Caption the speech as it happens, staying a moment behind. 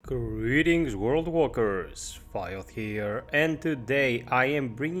Greetings Worldwalkers, FiOth here, and today I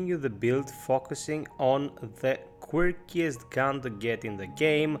am bringing you the build focusing on the quirkiest gun to get in the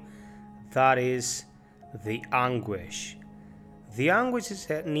game, that is the Anguish. The Anguish is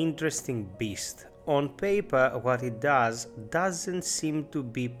an interesting beast. On paper, what it does doesn't seem to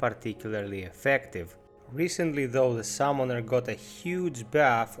be particularly effective. Recently though, the summoner got a huge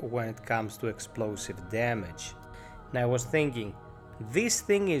buff when it comes to explosive damage. Now I was thinking, this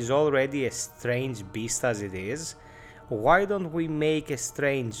thing is already a strange beast as it is, why don't we make a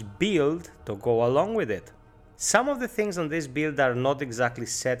strange build to go along with it? Some of the things on this build are not exactly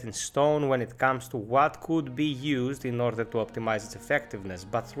set in stone when it comes to what could be used in order to optimize its effectiveness,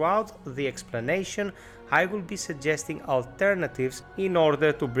 but throughout the explanation I will be suggesting alternatives in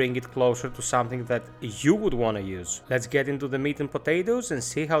order to bring it closer to something that you would want to use. Let's get into the meat and potatoes and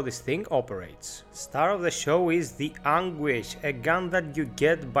see how this thing operates. Star of the show is the Anguish, a gun that you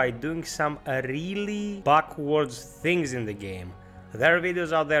get by doing some really backwards things in the game. There are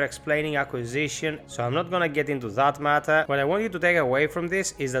videos out there explaining acquisition, so I'm not gonna get into that matter. What I want you to take away from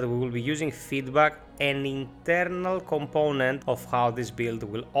this is that we will be using feedback, an internal component of how this build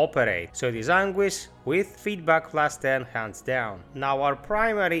will operate. So it is Anguish with feedback plus 10 hands down. Now our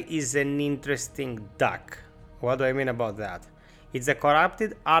primary is an interesting duck. What do I mean about that? It's a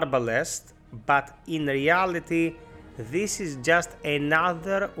corrupted arbalest, but in reality this is just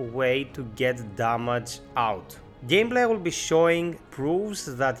another way to get damage out. Gameplay will be showing proofs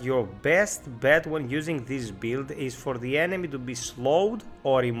that your best bet when using this build is for the enemy to be slowed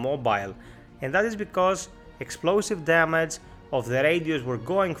or immobile, and that is because explosive damage of the radius we're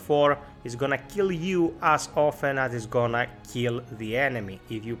going for is gonna kill you as often as it's gonna kill the enemy.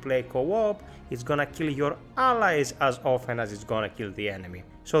 If you play co-op, it's gonna kill your allies as often as it's gonna kill the enemy.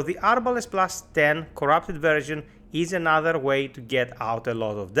 So the Arbalest plus 10 corrupted version is another way to get out a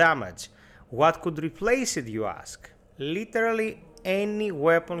lot of damage. What could replace it, you ask? Literally any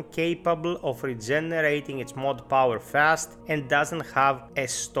weapon capable of regenerating its mod power fast and doesn't have a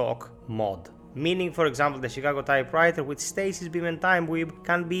stock mod. Meaning, for example, the Chicago typewriter with stasis beam and time whip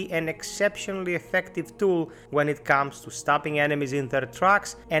can be an exceptionally effective tool when it comes to stopping enemies in their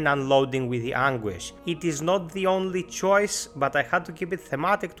tracks and unloading with the Anguish. It is not the only choice, but I had to keep it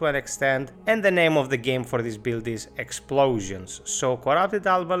thematic to an extent, and the name of the game for this build is Explosions. So Corrupted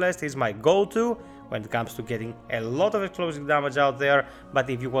Arbalest is my go-to when it comes to getting a lot of explosive damage out there, but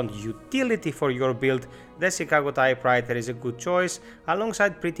if you want utility for your build, the Chicago typewriter is a good choice,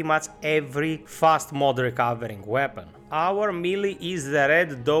 alongside pretty much every fast mod recovering weapon. Our melee is the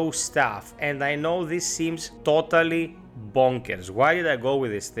Red Doe staff, and I know this seems totally bonkers. Why did I go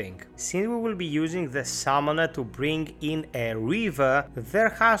with this thing? Since we will be using the summoner to bring in a river, there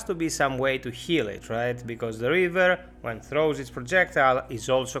has to be some way to heal it, right? Because the river, when throws its projectile, is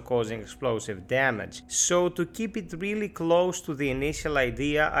also causing explosive damage. So to keep it really close to the initial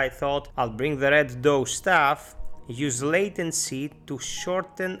idea, I thought I'll bring the Red Doe staff, use latency to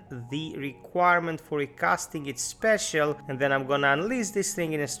shorten the requirement for recasting its special, and then I'm gonna unleash this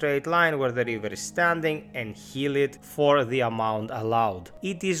thing in a straight line where the river is standing and heal it for the amount allowed.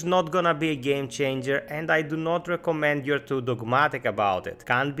 It is not gonna be a game changer, and I do not recommend you're too dogmatic about it.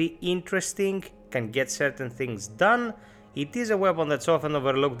 Can be interesting, can get certain things done. It is a weapon that's often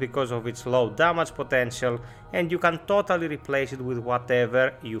overlooked because of its low damage potential, and you can totally replace it with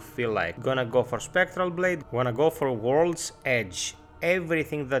whatever you feel like. Gonna go for Spectral Blade, wanna go for World's Edge.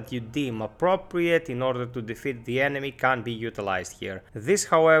 Everything that you deem appropriate in order to defeat the enemy can be utilized here. This,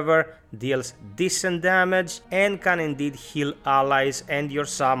 however, deals decent damage and can indeed heal allies and your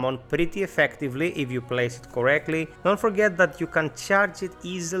summon pretty effectively if you place it correctly. Don't forget that you can charge it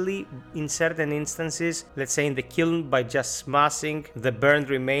easily in certain instances, let's say in the kiln, by just smashing the burned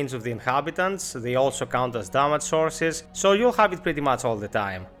remains of the inhabitants. They also count as damage sources, so you'll have it pretty much all the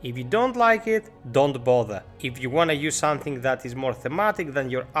time. If you don't like it, don't bother. If you want to use something that is more thematic than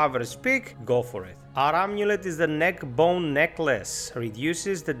your average pick, go for it. Our amulet is the neck bone necklace.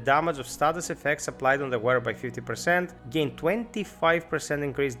 Reduces the damage of status effects applied on the wearer by 50%. Gain 25%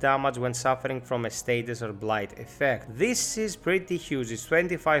 increased damage when suffering from a status or blight effect. This is pretty huge. It's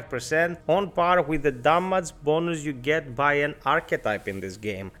 25%, on par with the damage bonus you get by an archetype in this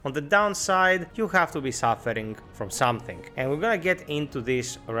game. On the downside, you have to be suffering from something, and we're gonna get into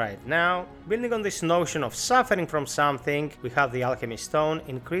this right now. Building on this notion of suffering from something, we have the Alchemy Stone.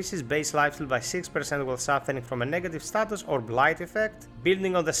 Increases base lifesteal by 6% while suffering from a negative status or blight effect.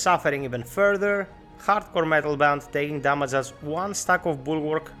 Building on the suffering even further, Hardcore Metal Band, taking damage as 1 stack of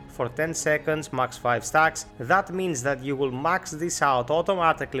Bulwark for 10 seconds, max 5 stacks. That means that you will max this out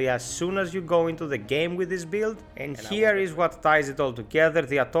automatically as soon as you go into the game with this build. And here is what ties it all together: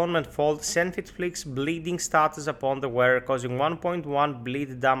 the Atonement Fold sends inflicts bleeding status upon the wearer, causing 1.1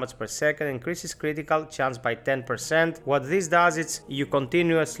 bleed damage per second, increases critical chance by 10%. What this does is you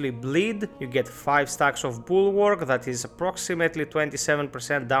continuously bleed, you get 5 stacks of Bulwark, that is approximately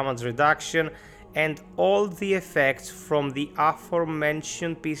 27% damage reduction, and all the effects from the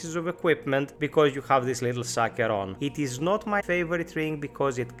aforementioned pieces of equipment because you have this little sucker on. It is not my favorite ring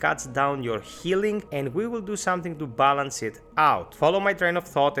because it cuts down your healing, and we will do something to balance it out. Follow my train of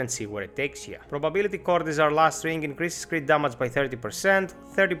thought and see where it takes you. Probability Cord is our last ring, increases crit damage by 30%.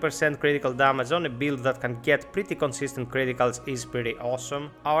 30% critical damage on a build that can get pretty consistent criticals is pretty awesome.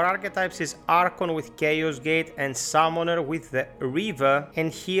 Our archetypes is Archon with Chaos Gate and Summoner with the Riva,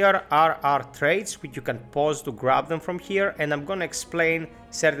 and here are our traits, which you can pause to grab them from here, and I'm gonna explain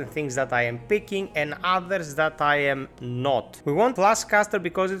certain things that I am picking and others that I am not. We want Plus Caster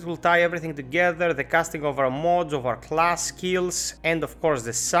because it will tie everything together, the casting of our mods, of our class skills, and of course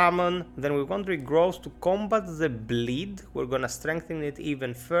the summon. Then we want Regrowth to combat the bleed. We're gonna strengthen it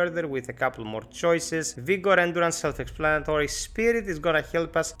even further with a couple more choices. Vigor, Endurance, self-explanatory. Spirit is gonna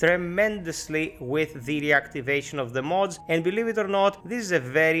help us tremendously with the reactivation of the mods, and believe it or not, this is a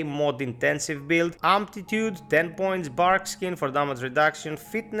very mod intensive build. Amplitude 10 points, Bark Skin for damage reduction,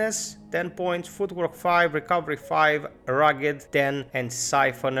 Fitness 10 points, Footwork 5, Recovery 5, Rugged 10, and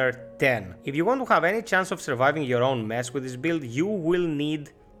Siphoner 10. If you want to have any chance of surviving your own mess with this build, you will need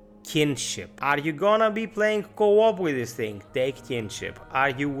Kinship. Are you gonna be playing co-op with this thing? Take Kinship.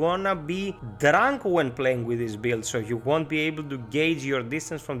 Are you gonna be drunk when playing with this build so you won't be able to gauge your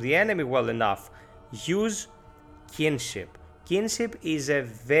distance from the enemy well enough? Use Kinship. Kinship is a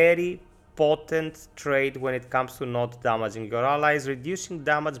very potent trait when it comes to not damaging your allies, reducing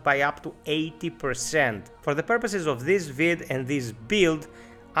damage by up to 80%. For the purposes of this vid and this build,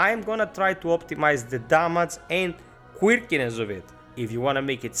 I'm gonna try to optimize the damage and quirkiness of it. If you wanna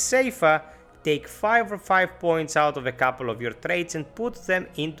make it safer, take 5 or 5 points out of a couple of your traits and put them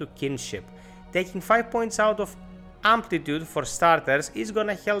into Kinship. Taking 5 points out of Amplitude for starters is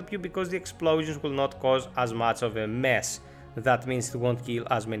gonna help you because the explosions will not cause as much of a mess. That means it won't kill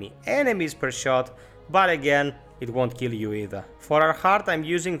as many enemies per shot, but again, it won't kill you either. For our heart, I'm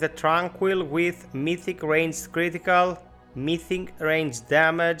using the Tranquil with Mythic ranged critical, Mythic ranged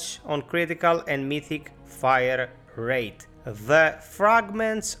damage on critical, and Mythic fire rate. The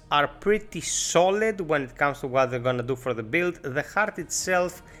fragments are pretty solid when it comes to what they're gonna do for the build. The heart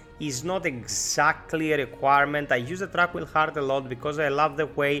itself is not exactly a requirement. I use the Tranquil heart a lot because I love the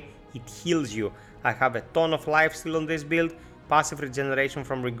way it heals you. I have a ton of lifesteal on this build, passive regeneration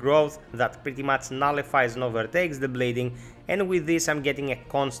from Regrowth that pretty much nullifies and overtakes the bleeding, and with this I'm getting a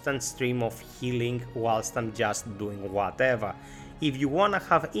constant stream of healing whilst I'm just doing whatever. If you wanna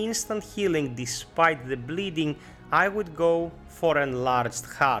have instant healing despite the bleeding, I would go for Enlarged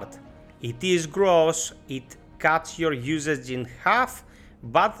Heart. It is gross, it cuts your usage in half,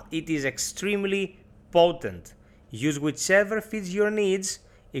 but it is extremely potent. Use whichever fits your needs.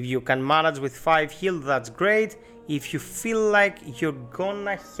 If you can manage with 5 heal, that's great. If you feel like you're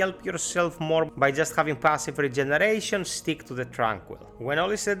gonna help yourself more by just having passive regeneration, stick to the Tranquil. When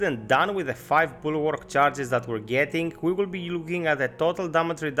all is said and done with the 5 Bulwark charges that we're getting, we will be looking at a total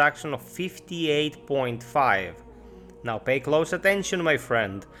damage reduction of 58.5. Now pay close attention, my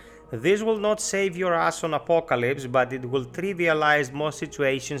friend. This will not save your ass on Apocalypse, but it will trivialize most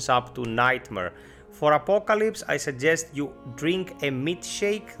situations up to Nightmare. For Apocalypse, I suggest you drink a meat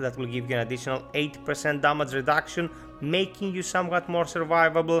shake that will give you an additional 8% damage reduction, making you somewhat more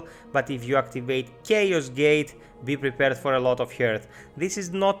survivable, but if you activate Chaos Gate, be prepared for a lot of hurt. This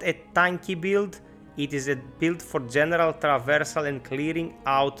is not a tanky build, it is a build for general traversal and clearing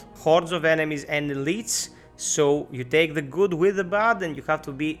out hordes of enemies and elites. So you take the good with the bad, and you have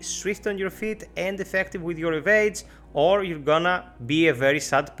to be swift on your feet and effective with your evades, or you're gonna be a very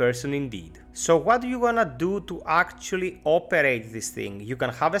sad person indeed. So what are you gonna do to actually operate this thing? You can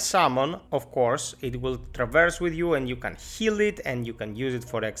have a summon, of course, it will traverse with you and you can heal it and you can use it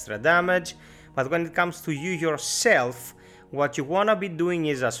for extra damage, but when it comes to you yourself, what you wanna be doing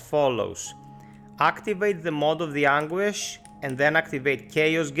is as follows. Activate the mod of the Anguish and then activate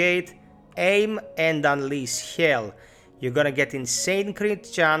Chaos Gate, aim and unleash hell. You're gonna get insane crit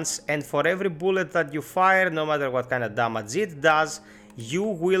chance, and for every bullet that you fire, no matter what kind of damage it does, you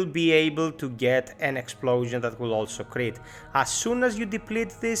will be able to get an explosion that will also crit. As soon as you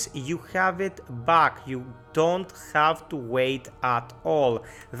deplete this, you have it back. You don't have to wait at all.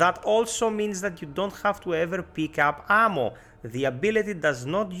 That also means that you don't have to ever pick up ammo. The ability does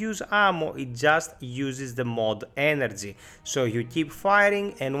not use ammo, it just uses the mod energy. So you keep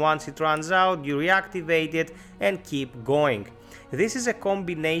firing, and once it runs out, you reactivate it and keep going. This is a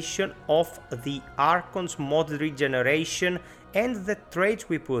combination of the Archon's mod regeneration and the traits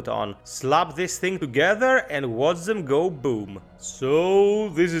we put on. Slap this thing together and watch them go boom. So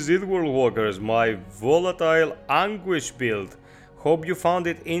this is it, World Walkers, my Volatile Anguish build. Hope you found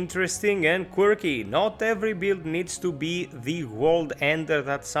it interesting and quirky. Not every build needs to be the world ender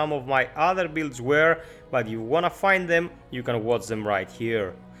that some of my other builds were, but if you wanna find them, you can watch them right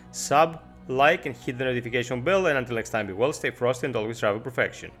here. Sub, like, and hit the notification bell, and until next time, be well, stay frosty, and always travel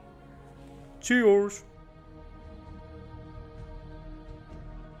perfection. Cheers!